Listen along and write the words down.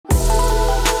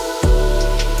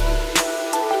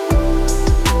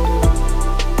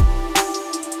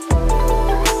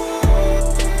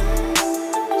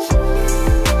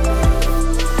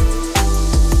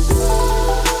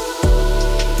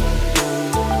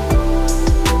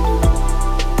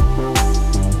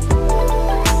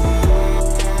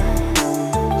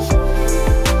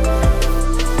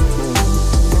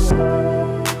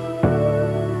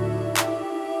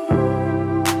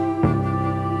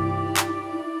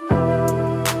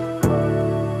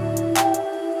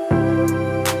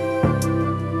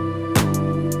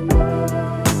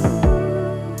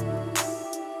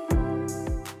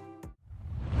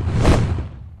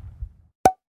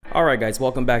Alright guys,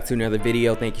 welcome back to another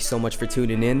video. Thank you so much for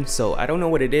tuning in. So I don't know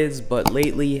what it is, but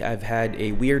lately I've had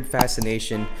a weird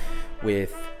fascination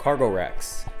with cargo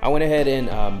racks. I went ahead and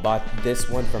bought this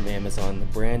one from Amazon. The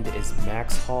brand is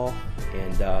MAXXHAUL,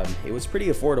 and it was pretty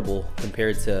affordable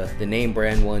compared to the name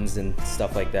brand ones and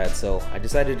stuff like that. So I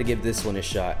decided to give this one a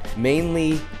shot,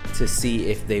 mainly to see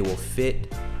if they will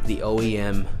fit the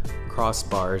OEM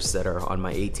crossbars that are on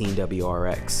my 18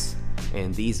 WRX.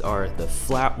 And these are the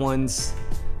flat ones,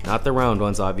 not the round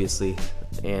ones obviously.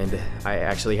 And I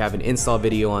actually have an install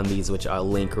video on these, which I'll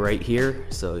link right here.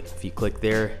 So if you click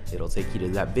there, it'll take you to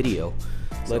that video.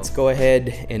 Let's go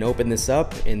ahead and open this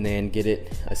up and then get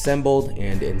it assembled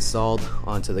and installed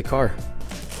onto the car.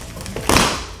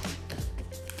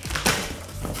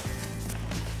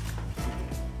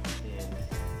 And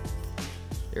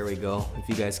there we go. If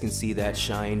you guys can see that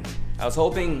shine. I was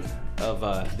hoping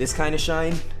of this kind of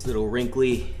shine. It's a little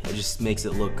wrinkly. It just makes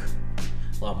it look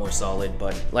a lot more solid,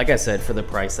 but like I said, for the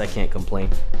price, I can't complain.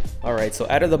 All right, so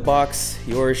out of the box,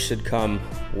 yours should come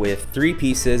with 3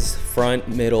 pieces, front,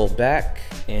 middle, back,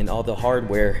 and all the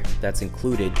hardware that's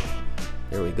included.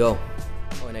 There we go.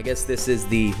 Oh, and I guess this is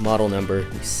the model number,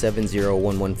 the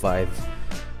 70115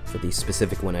 for the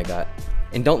specific one I got.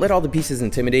 And don't let all the pieces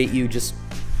intimidate you. Just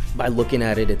by looking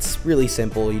at it, it's really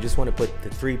simple. You just want to put the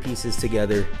 3 pieces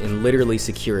together and literally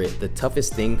secure it. The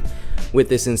toughest thing with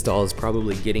this install is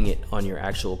probably getting it on your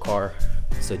actual car,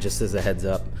 so just as a heads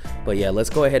up. But yeah, let's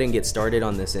go ahead and get started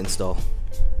on this install.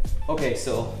 Okay,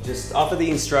 so just off of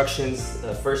the instructions,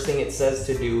 the first thing it says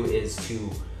to do is to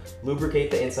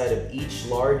lubricate the inside of each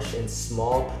large and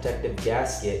small protective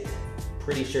gasket.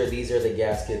 Pretty sure these are the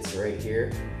gaskets right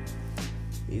here.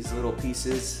 These little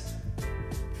pieces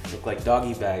look like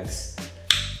doggy bags.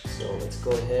 So let's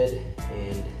go ahead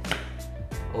and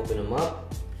open them up.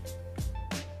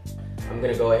 I'm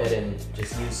gonna go ahead and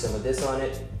just use some of this on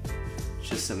it. It's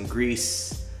just some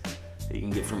grease that you can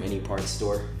get from any parts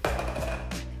store.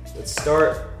 Let's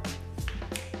start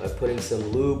by putting some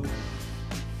lube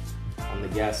on the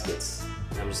gaskets.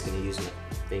 I'm just gonna use my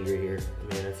finger here.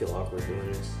 Man, I feel awkward doing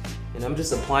this. And I'm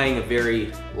just applying a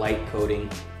very light coating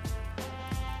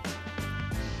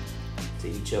to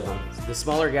each of them. The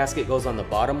smaller gasket goes on the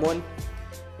bottom one,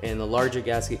 and the larger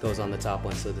gasket goes on the top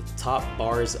one. So the top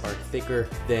bars are thicker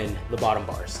than the bottom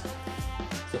bars.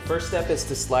 The first step is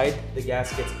to slide the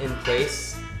gaskets in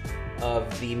place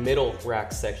of the middle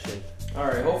rack section. All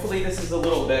right, hopefully this is a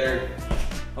little better.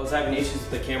 I was having issues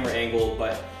with the camera angle,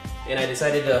 and I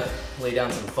decided to lay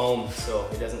down some foam so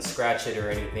it doesn't scratch it or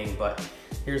anything. But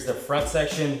here's the front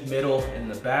section, middle,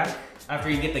 and the back. After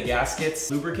you get the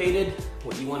gaskets lubricated,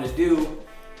 what you want to do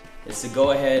is to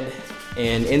go ahead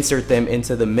and insert them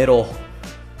into the middle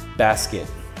basket.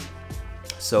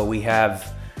 So we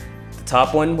have the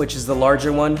top one, which is the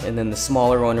larger one, and then the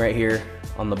smaller one right here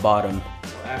on the bottom.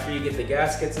 So after you get the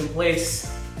gaskets in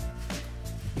place,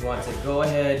 you want to go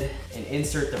ahead and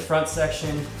insert the front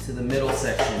section to the middle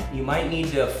section. You might need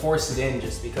to force it in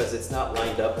just because it's not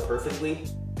lined up perfectly.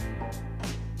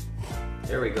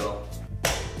 There we go.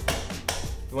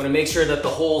 You want to make sure that the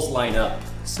holes line up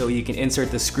so you can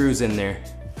insert the screws in there.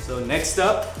 So next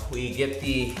up, we get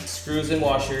the screws and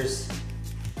washers,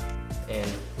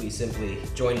 and we simply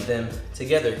join them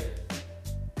together.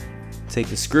 Take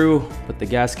the screw, put the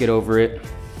gasket over it.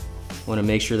 You want to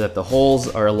make sure that the holes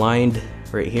are aligned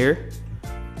right here,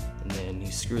 and then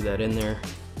you screw that in there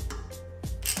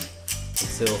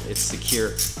until it's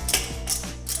secure.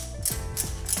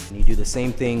 And you do the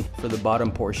same thing for the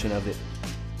bottom portion of it.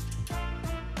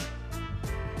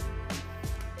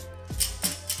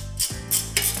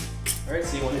 All right,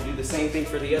 so you want to do the same thing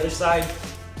for the other side.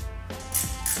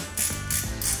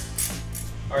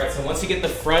 All right, so once you get the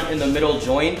front and the middle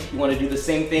joined, you want to do the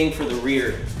same thing for the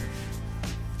rear.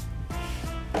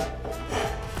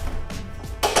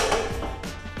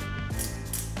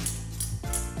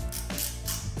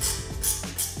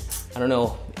 I don't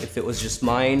know if it was just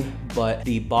mine, but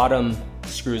the bottom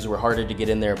screws were harder to get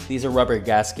in there. These are rubber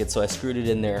gaskets, so I screwed it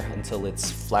in there until it's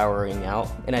flouring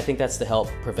out. And I think that's to help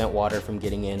prevent water from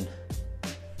getting in.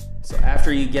 So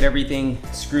after you get everything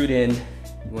screwed in,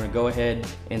 you want to go ahead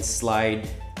and slide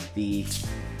the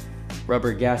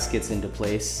rubber gaskets into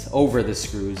place over the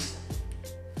screws.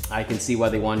 I can see why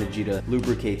they wanted you to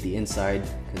lubricate the inside,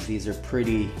 because these are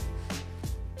pretty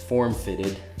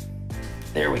form-fitted.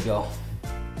 There we go.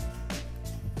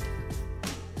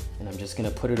 And I'm just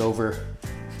gonna put it over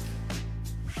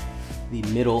the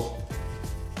middle,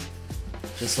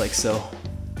 just like so.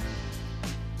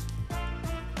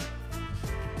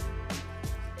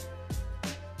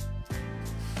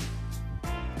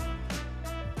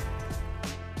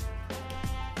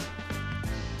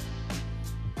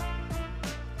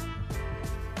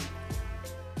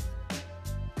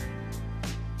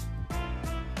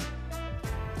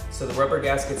 So the rubber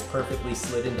gasket's perfectly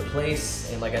slid into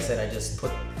place, and like I said, I just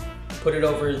put it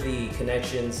over the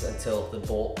connections until the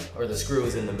bolt or the screw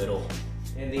is in the middle.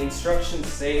 And the instructions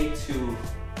say to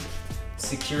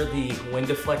secure the wind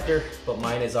deflector, but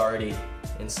mine is already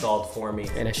installed for me.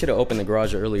 And I should have opened the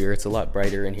garage earlier. It's a lot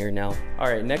brighter in here now. All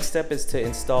right, next step is to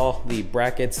install the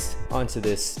brackets onto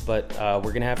this, but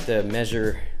we're gonna have to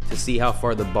measure to see how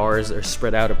far the bars are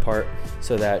spread out apart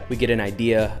so that we get an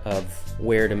idea of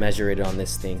where to measure it on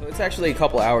this thing. So it's actually a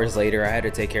couple hours later. I had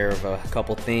to take care of a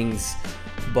couple things,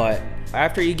 but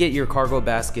after you get your cargo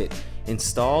basket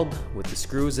installed with the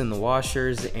screws and the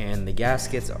washers and the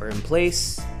gaskets are in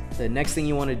place, the next thing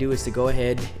you want to do is to go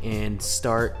ahead and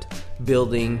start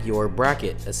building your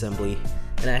bracket assembly.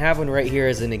 And I have one right here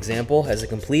as an example, as a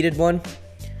completed one.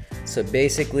 So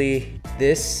basically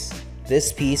this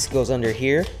piece goes under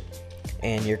here,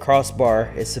 and your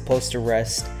crossbar is supposed to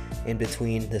rest in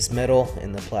between this metal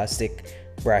and the plastic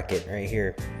bracket right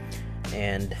here.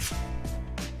 And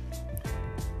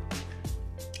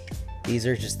these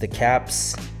are just the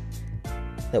caps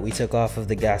that we took off of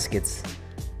the gaskets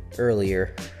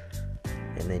earlier,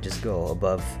 and they just go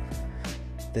above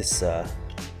this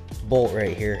bolt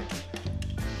right here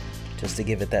just to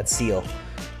give it that seal.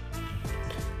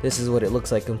 This is what it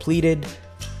looks like completed,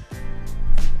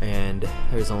 and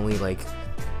there's only like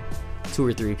 2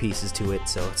 or 3 pieces to it,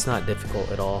 so it's not difficult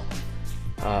at all.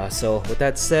 So with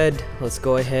that said, let's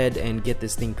go ahead and get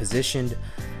this thing positioned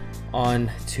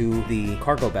onto the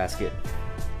cargo basket.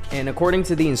 And according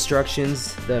to the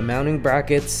instructions, the mounting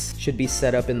brackets should be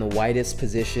set up in the widest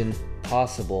position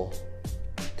possible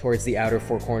towards the outer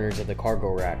 4 corners of the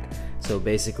cargo rack. So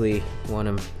basically you want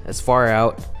them as far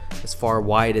out, as far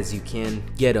wide as you can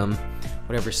get them,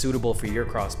 whatever's suitable for your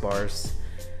crossbars,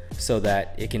 so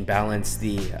that it can balance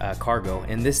the cargo.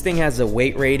 And this thing has a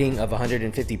weight rating of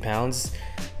 150 pounds,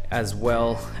 as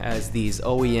well as these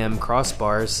OEM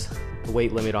crossbars. The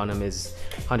weight limit on them is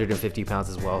 150 pounds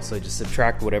as well. So just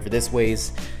subtract whatever this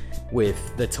weighs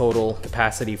with the total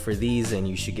capacity for these, and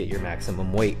you should get your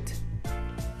maximum weight.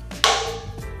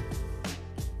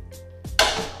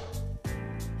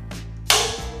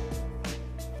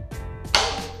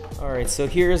 All right, so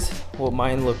here's what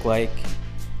mine look like.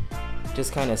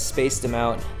 Just kind of spaced them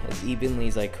out as evenly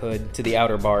as I could to the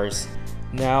outer bars.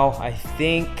 Now I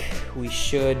think we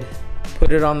should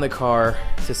put it on the car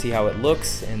to see how it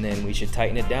looks, and then we should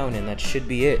tighten it down, and that should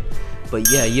be it. But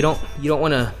yeah, you don't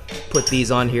want to put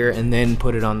these on here and then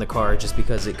put it on the car, just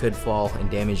because it could fall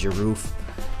and damage your roof.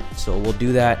 So we'll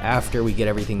do that after we get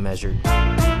everything measured.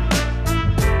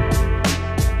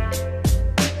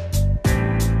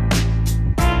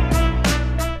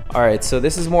 All right, so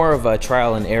this is more of a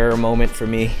trial and error moment for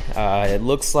me. It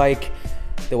looks like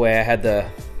the way I had the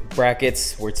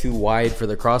brackets were too wide for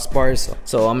the crossbars.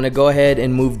 So I'm gonna go ahead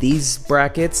and move these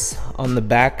brackets on the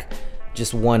back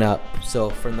just one up. So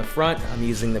from the front, I'm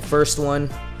using the first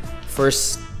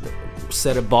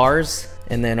set of bars,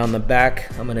 and then on the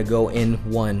back, I'm gonna go in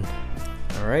 1.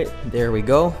 All right, there we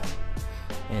go.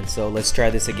 And so let's try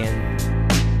this again.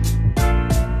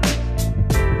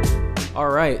 All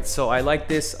right, so I like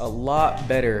this a lot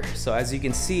better. So as you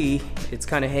can see, it's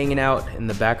kind of hanging out in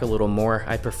the back a little more.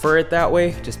 I prefer it that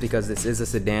way just because this is a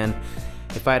sedan.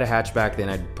 If I had a hatchback, then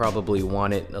I'd probably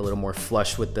want it a little more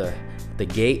flush with the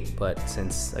gate, but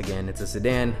since again it's a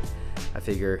sedan, I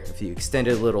figure if you extend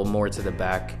it a little more to the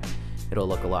back, it'll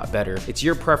look a lot better. It's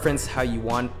your preference how you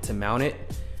want to mount it.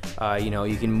 You know,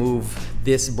 you can move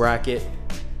this bracket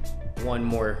one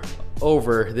more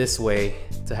over this way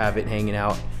to have it hanging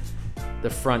out the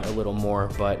front a little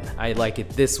more, but I like it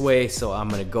this way, so I'm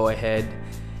gonna go ahead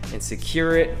and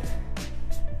secure it.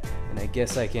 And I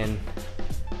guess I can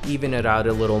even it out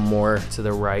a little more to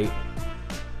the right,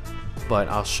 but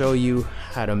I'll show you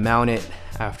how to mount it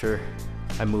after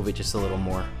I move it just a little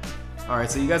more. All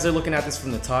right, so you guys are looking at this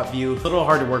from the top view. A little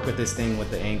hard to work with this thing with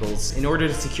the angles. In order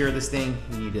to secure this thing,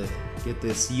 you need to get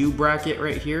this U bracket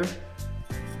right here,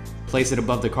 place it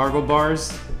above the cargo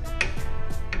bars,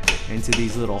 into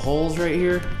these little holes right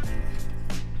here,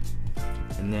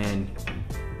 and then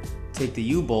take the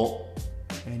U-bolt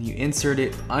and you insert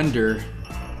it under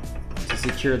to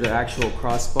secure the actual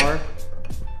crossbar.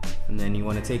 And then you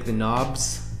want to take the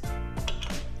knobs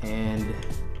and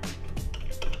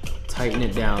tighten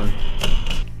it down,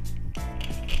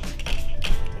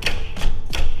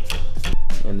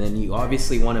 and then you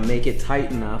obviously want to make it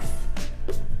tight enough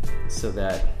so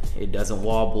that it doesn't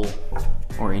wobble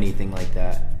or anything like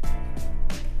that.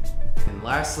 And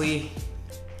lastly,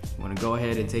 you want to go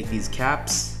ahead and take these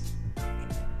caps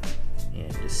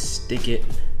and just stick it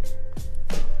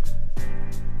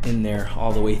in there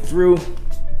all the way through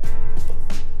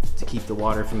to keep the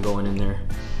water from going in there.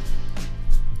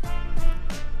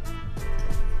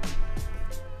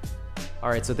 All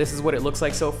right, so this is what it looks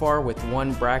like so far with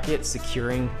one bracket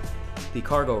securing the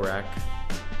cargo rack.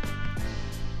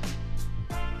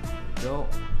 There we go.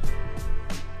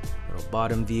 Little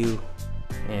bottom view.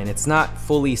 And it's not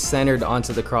fully centered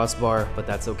onto the crossbar, but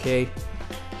that's okay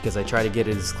because I try to get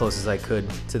it as close as I could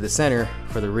to the center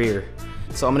for the rear.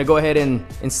 So I'm gonna go ahead and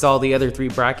install the other 3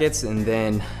 brackets, and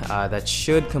then that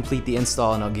should complete the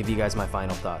install, and I'll give you guys my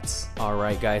final thoughts. All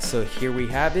right guys, so here we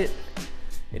have it.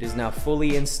 It is now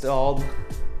fully installed.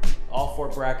 All 4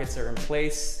 brackets are in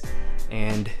place,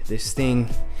 and this thing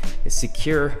is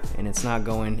secure and it's not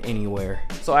going anywhere.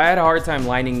 So I had a hard time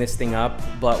lining this thing up,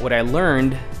 but what I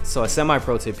learned, so a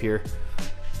semi-pro tip here,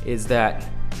 is that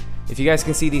if you guys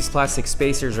can see these plastic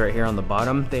spacers right here on the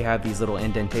bottom, they have these little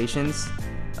indentations.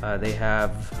 They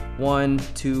have 1,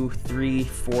 2, 3,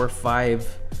 4,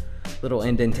 5 little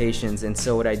indentations. And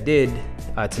so what I did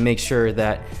to make sure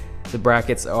that the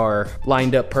brackets are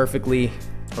lined up perfectly,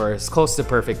 or as close to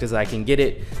perfect as I can get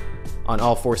it on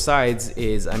all 4 sides,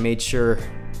 is I made sure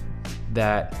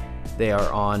that they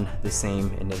are on the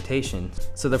same indentation.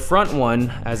 So the front one,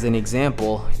 as an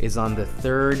example, is on the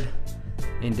 3rd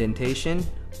indentation,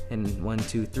 and 1,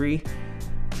 2, 3,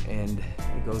 and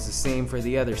it goes the same for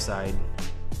the other side.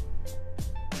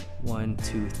 1,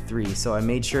 2, 3. So I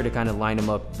made sure to kind of line them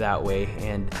up that way,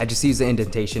 and I just use the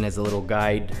indentation as a little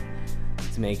guide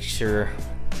to make sure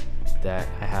that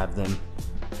I have them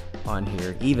on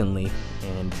here evenly.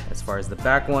 And as far as the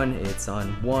back one, it's on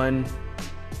 1,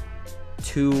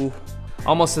 2,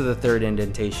 almost to the 3rd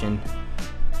indentation,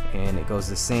 and it goes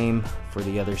the same for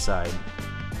the other side.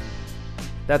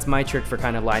 That's my trick for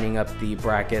kind of lining up the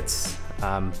brackets.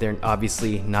 They're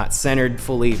obviously not centered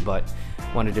fully, but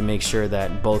wanted to make sure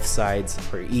that both sides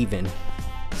are even.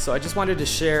 So I just wanted to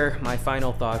share my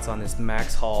final thoughts on this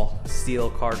MAXXHAUL steel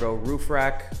cargo roof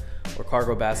rack, or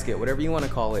cargo basket, whatever you want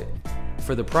to call it.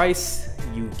 For the price,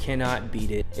 you cannot beat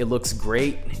it. It looks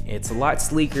great. It's a lot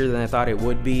sleeker than I thought it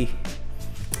would be,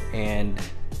 and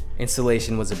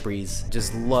installation was a breeze.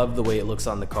 Just love the way it looks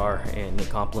on the car, and it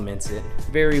complements it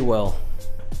very well.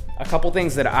 A couple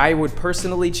things that I would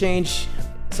personally change.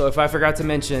 So if I forgot to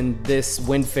mention, this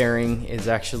wind fairing is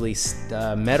actually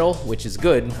metal, which is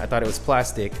good. I thought it was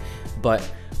plastic, but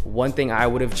one thing I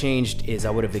would have changed is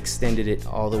I would have extended it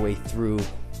all the way through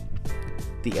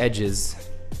the edges.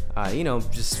 You know,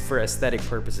 just for aesthetic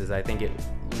purposes, I think it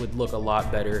would look a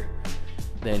lot better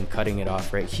than cutting it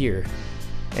off right here.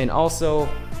 And also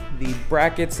the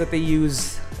brackets that they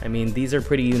use, I mean, these are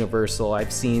pretty universal.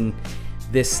 I've seen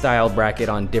this style bracket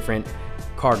on different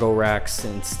cargo racks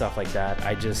and stuff like that.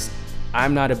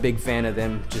 I'm not a big fan of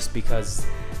them, just because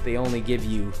they only give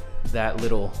you that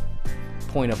little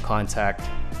point of contact,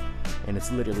 and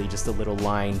it's literally just a little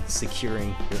line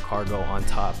securing your cargo on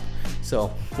top. So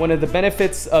one of the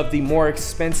benefits of the more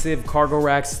expensive cargo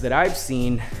racks that I've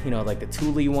seen, you know, like the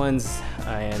Thule ones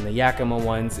and the Yakima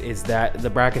ones, is that the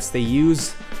brackets they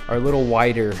use are a little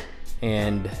wider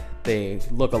and they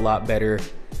look a lot better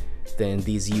than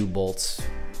these U-bolts.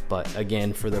 But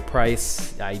again, for the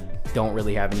price, I don't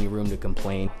really have any room to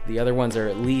complain. The other ones are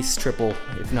at least triple,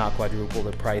 if not quadruple,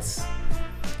 the price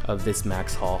of this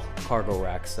MAXXHAUL cargo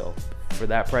rack. So for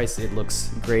that price, it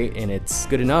looks great and it's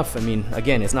good enough. I mean,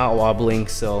 again, it's not wobbling,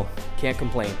 so can't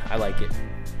complain. I like it.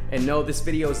 And no, this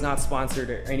video is not sponsored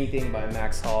or anything by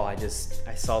MAXXHAUL.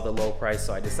 I saw the low price,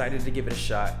 so I decided to give it a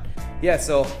shot. Yeah,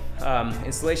 so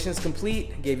installation is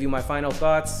complete. Gave you my final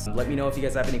thoughts. Let me know if you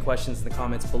guys have any questions in the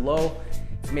comments below.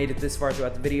 If you made it this far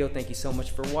throughout the video, thank you so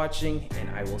much for watching, and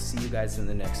I will see you guys in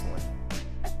the next one.